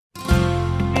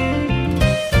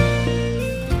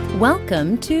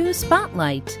Welcome to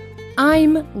Spotlight.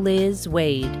 I'm Liz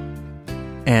Wade.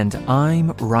 And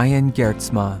I'm Ryan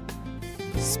Gertzma.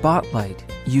 Spotlight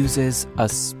uses a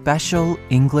special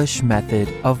English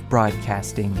method of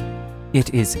broadcasting.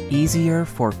 It is easier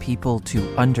for people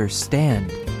to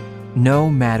understand, no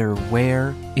matter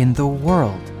where in the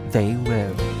world they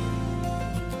live.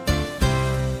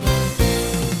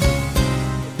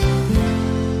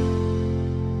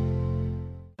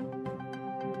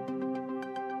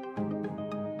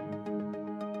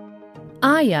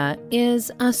 Aya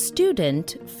is a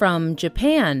student from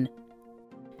Japan.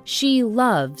 She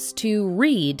loves to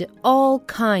read all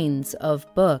kinds of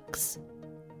books.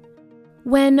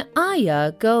 When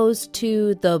Aya goes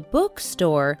to the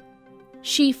bookstore,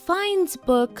 she finds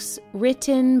books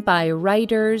written by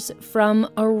writers from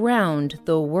around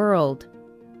the world.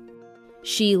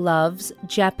 She loves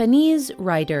Japanese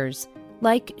writers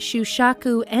like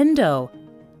Shushaku Endo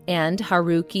and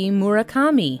Haruki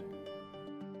Murakami.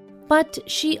 But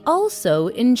she also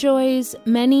enjoys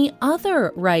many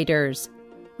other writers,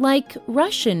 like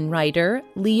Russian writer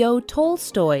Leo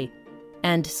Tolstoy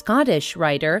and Scottish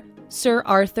writer Sir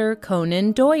Arthur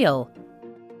Conan Doyle.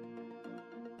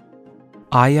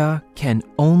 Aya can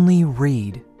only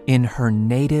read in her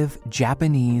native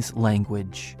Japanese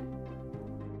language.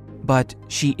 But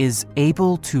she is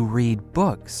able to read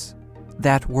books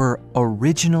that were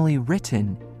originally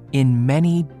written in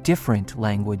many different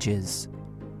languages.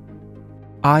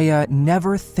 Aya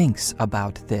never thinks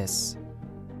about this,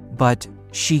 but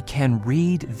she can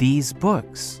read these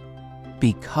books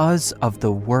because of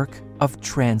the work of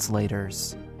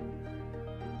translators.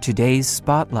 Today's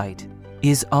spotlight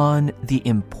is on the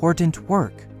important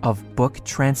work of book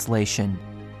translation.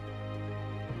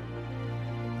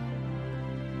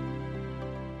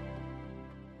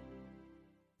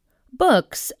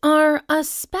 Books are a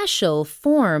special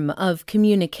form of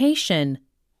communication.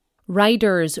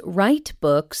 Writers write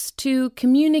books to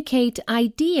communicate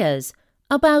ideas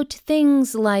about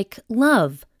things like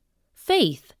love,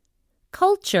 faith,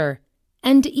 culture,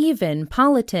 and even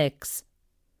politics.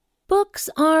 Books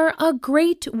are a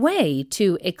great way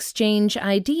to exchange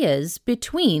ideas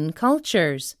between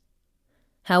cultures.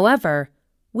 However,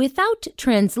 without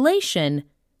translation,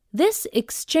 this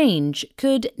exchange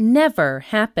could never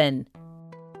happen.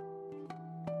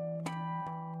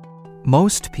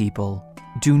 Most people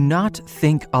do not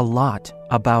think a lot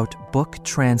about book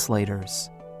translators.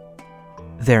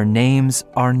 Their names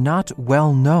are not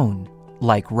well known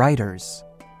like writers,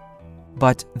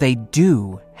 but they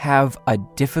do have a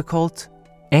difficult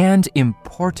and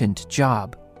important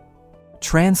job.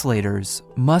 Translators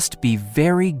must be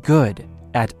very good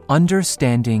at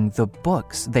understanding the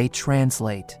books they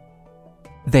translate.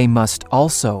 They must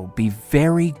also be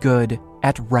very good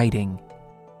at writing.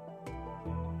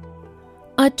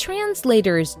 A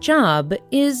translator's job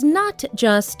is not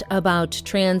just about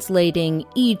translating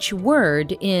each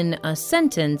word in a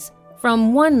sentence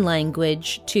from one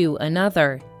language to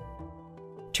another.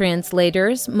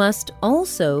 Translators must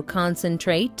also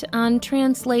concentrate on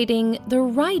translating the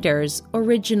writer's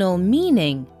original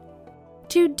meaning.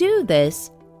 To do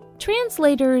this,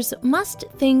 translators must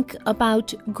think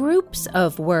about groups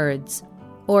of words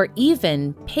or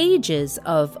even pages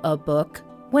of a book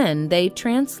when they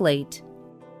translate.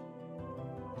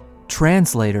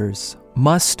 Translators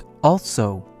must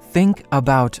also think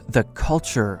about the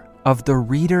culture of the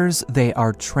readers they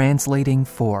are translating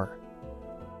for.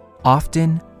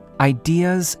 Often,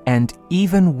 ideas and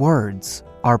even words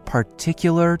are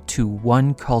particular to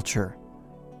one culture.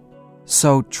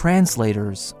 So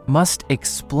translators must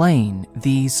explain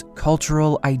these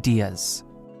cultural ideas.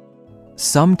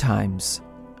 Sometimes,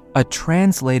 a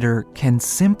translator can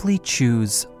simply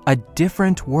choose a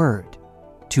different word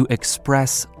to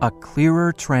express a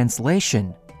clearer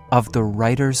translation of the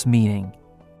writer's meaning.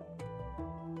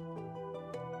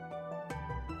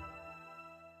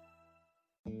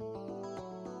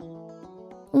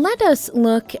 Let us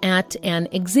look at an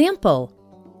example.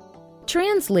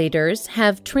 Translators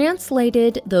have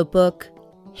translated the book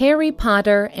Harry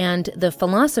Potter and the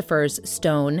Philosopher's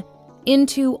Stone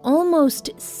into almost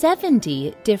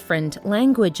 70 different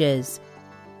languages.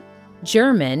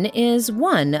 German is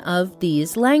one of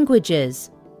these languages.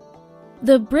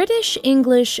 The British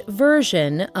English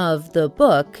version of the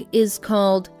book is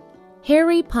called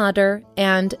Harry Potter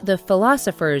and the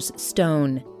Philosopher's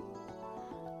Stone.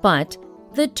 But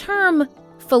the term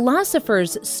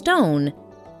Philosopher's Stone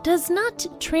does not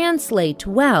translate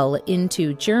well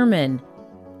into German.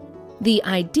 The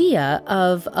idea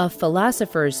of a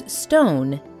philosopher's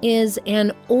stone is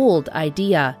an old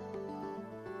idea.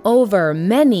 Over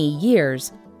many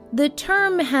years, the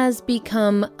term has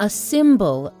become a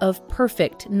symbol of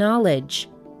perfect knowledge.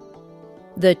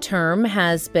 The term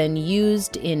has been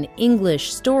used in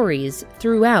English stories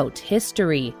throughout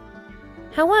history.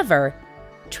 However,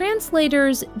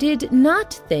 translators did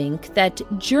not think that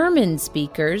German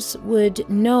speakers would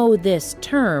know this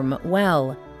term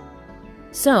well.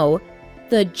 So,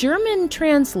 the German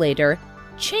translator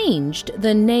changed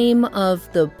the name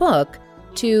of the book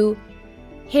to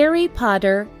Harry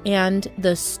Potter and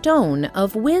the Stone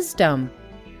of Wisdom.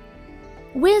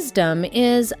 Wisdom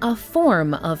is a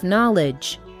form of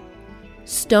knowledge.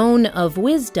 Stone of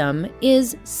Wisdom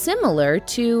is similar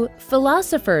to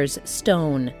Philosopher's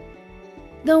Stone.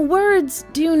 The words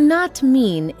do not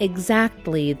mean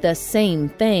exactly the same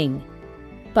thing,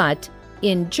 but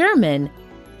in German,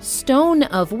 Stone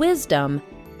of Wisdom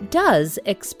does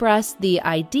express the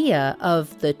idea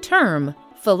of the term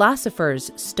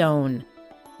Philosopher's Stone.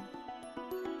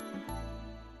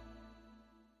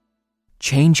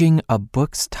 Changing a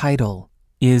book's title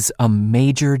is a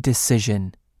major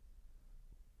decision.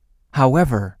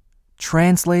 However,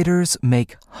 translators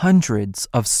make hundreds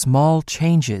of small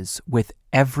changes with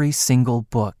every single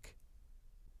book.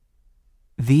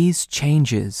 These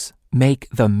changes make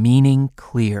the meaning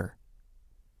clear.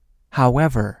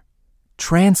 However,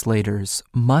 translators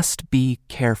must be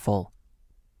careful.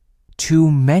 Too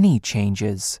many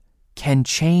changes can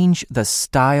change the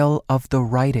style of the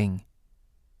writing.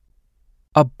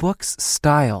 A book's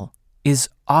style is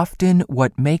often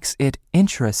what makes it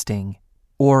interesting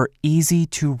or easy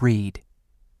to read.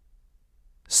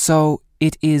 So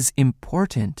it is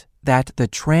important that the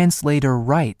translator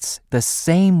writes the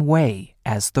same way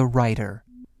as the writer.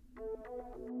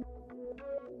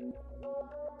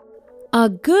 A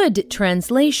good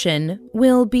translation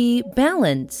will be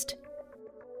balanced.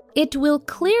 It will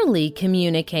clearly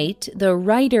communicate the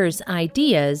writer's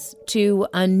ideas to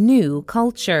a new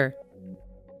culture.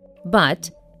 But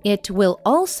it will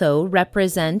also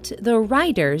represent the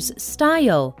writer's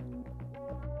style.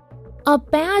 A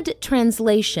bad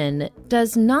translation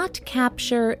does not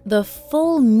capture the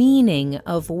full meaning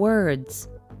of words,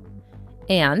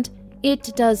 and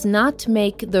it does not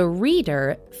make the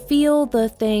reader feel the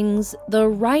things the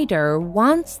writer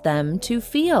wants them to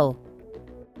feel.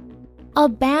 A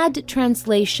bad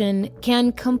translation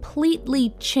can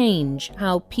completely change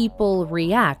how people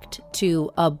react to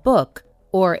a book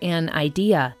or an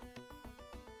idea.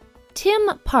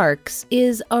 Tim Parks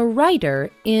is a writer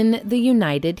in the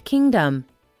United Kingdom.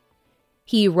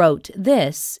 He wrote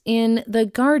this in the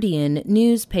Guardian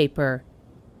newspaper.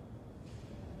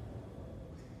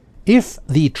 If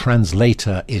the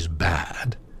translator is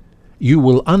bad, you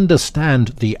will understand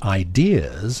the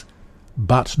ideas,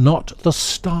 but not the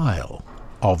style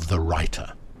of the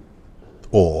writer.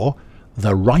 Or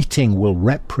the writing will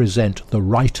represent the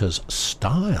writer's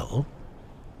style,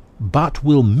 but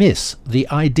will miss the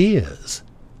ideas.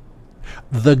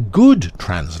 The good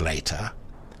translator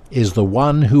is the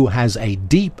one who has a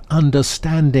deep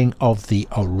understanding of the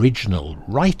original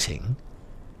writing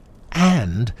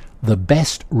and the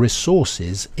best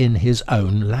resources in his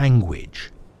own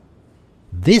language.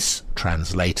 This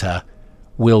translator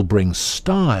will bring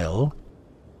style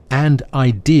and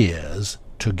ideas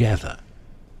together.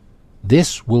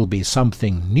 This will be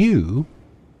something new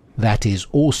that is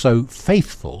also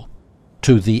faithful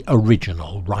to the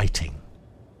original writing.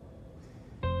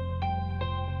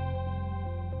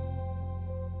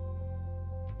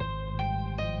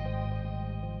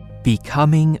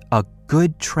 Becoming a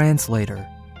good translator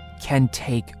can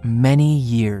take many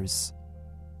years.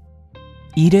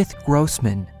 Edith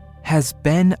Grossman has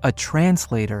been a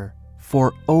translator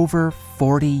for over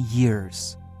 40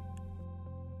 years.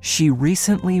 She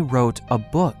recently wrote a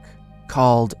book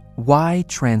called Why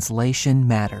Translation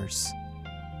Matters.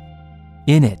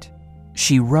 In it,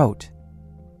 she wrote,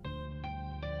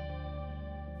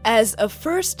 "As a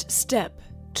first step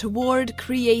toward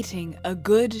creating a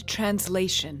good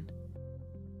translation,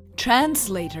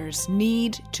 translators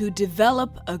need to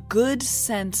develop a good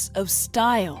sense of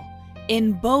style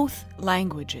in both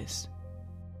languages.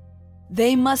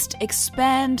 They must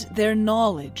expand their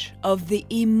knowledge of the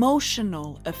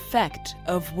emotional effect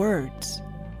of words.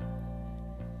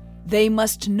 They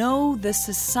must know the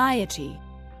society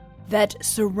that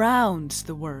surrounds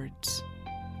the words,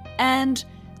 and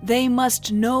they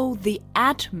must know the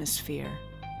atmosphere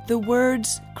the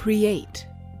words create."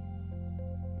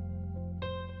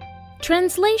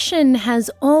 Translation has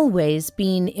always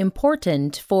been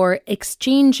important for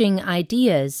exchanging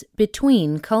ideas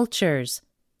between cultures.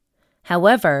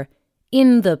 However,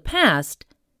 in the past,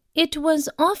 It was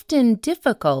often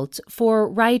difficult for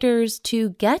writers to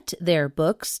get their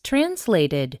books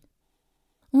translated.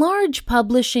 Large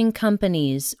publishing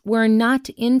companies were not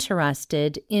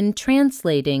interested in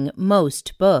translating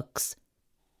most books.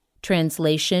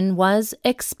 Translation was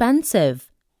expensive.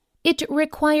 It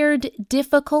required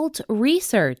difficult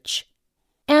research,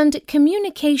 and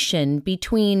communication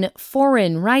between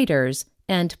foreign writers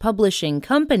and publishing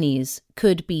companies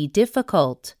could be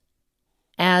difficult.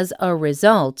 As a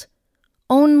result,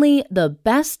 only the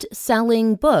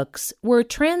best-selling books were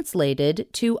translated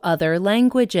to other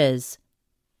languages.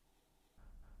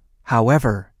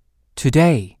 However,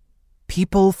 today,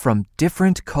 people from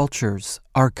different cultures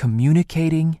are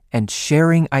communicating and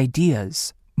sharing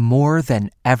ideas more than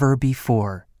ever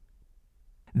before.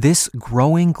 This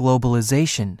growing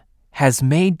globalization has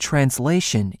made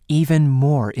translation even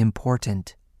more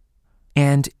important,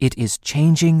 and it is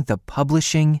changing the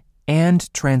publishing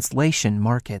and translation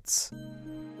markets.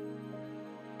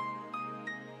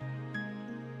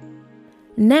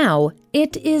 Now,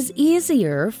 it is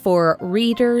easier for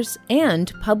readers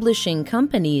and publishing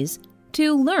companies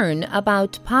to learn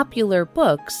about popular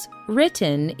books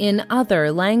written in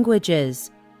other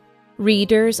languages.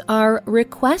 Readers are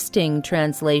requesting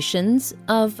translations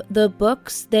of the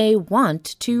books they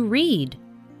want to read.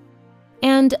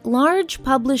 And large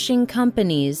publishing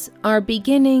companies are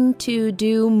beginning to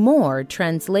do more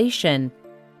translation.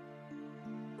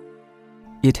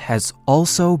 It has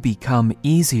also become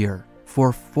easier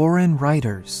for foreign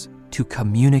writers to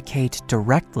communicate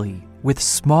directly with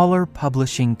smaller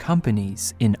publishing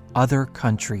companies in other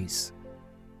countries.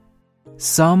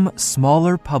 Some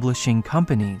smaller publishing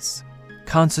companies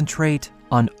concentrate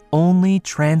on only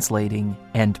translating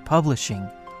and publishing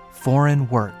foreign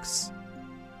works.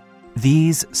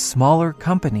 These smaller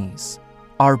companies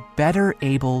are better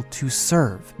able to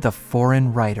serve the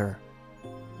foreign writer.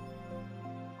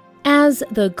 As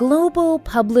the global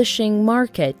publishing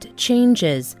market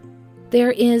changes,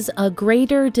 there is a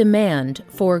greater demand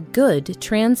for good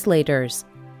translators.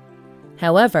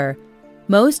 However,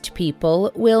 most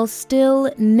people will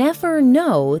still never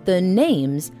know the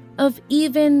names of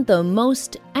even the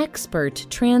most expert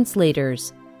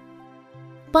translators.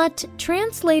 But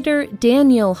translator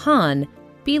Daniel Hahn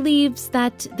believes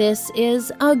that this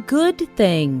is a good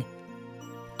thing.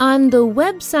 On the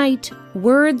website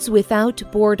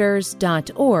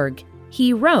wordswithoutborders.org,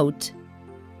 he wrote,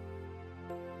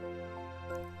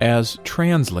 As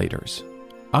translators,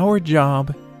 our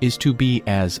job is to be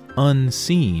as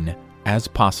unseen as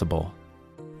possible.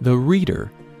 The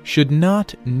reader should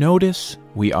not notice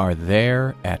we are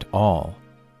there at all.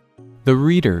 The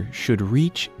reader should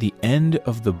reach the end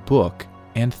of the book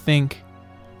and think,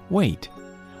 wait,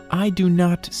 I do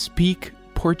not speak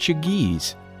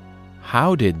Portuguese.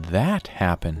 How did that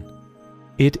happen?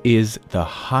 It is the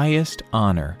highest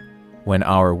honor when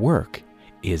our work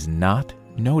is not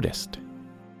noticed.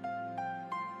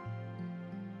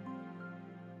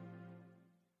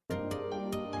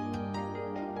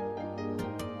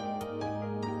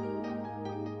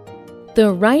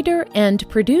 The writer and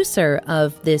producer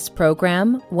of this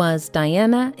program was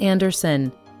Diana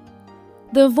Anderson.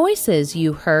 The voices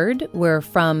you heard were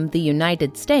from the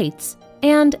United States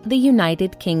and the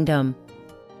United Kingdom.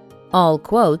 All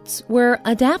quotes were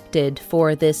adapted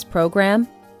for this program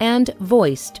and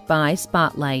voiced by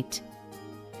Spotlight.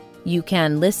 You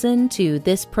can listen to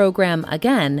this program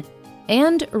again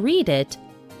and read it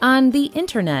on the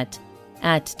internet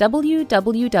at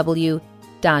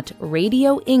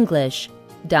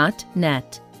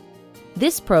www.radioenglish.net.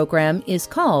 This program is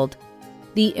called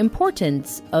The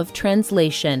Importance of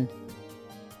Translation.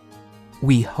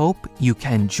 We hope you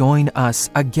can join us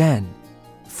again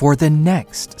for the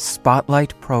next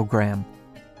Spotlight program.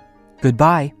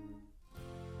 Goodbye.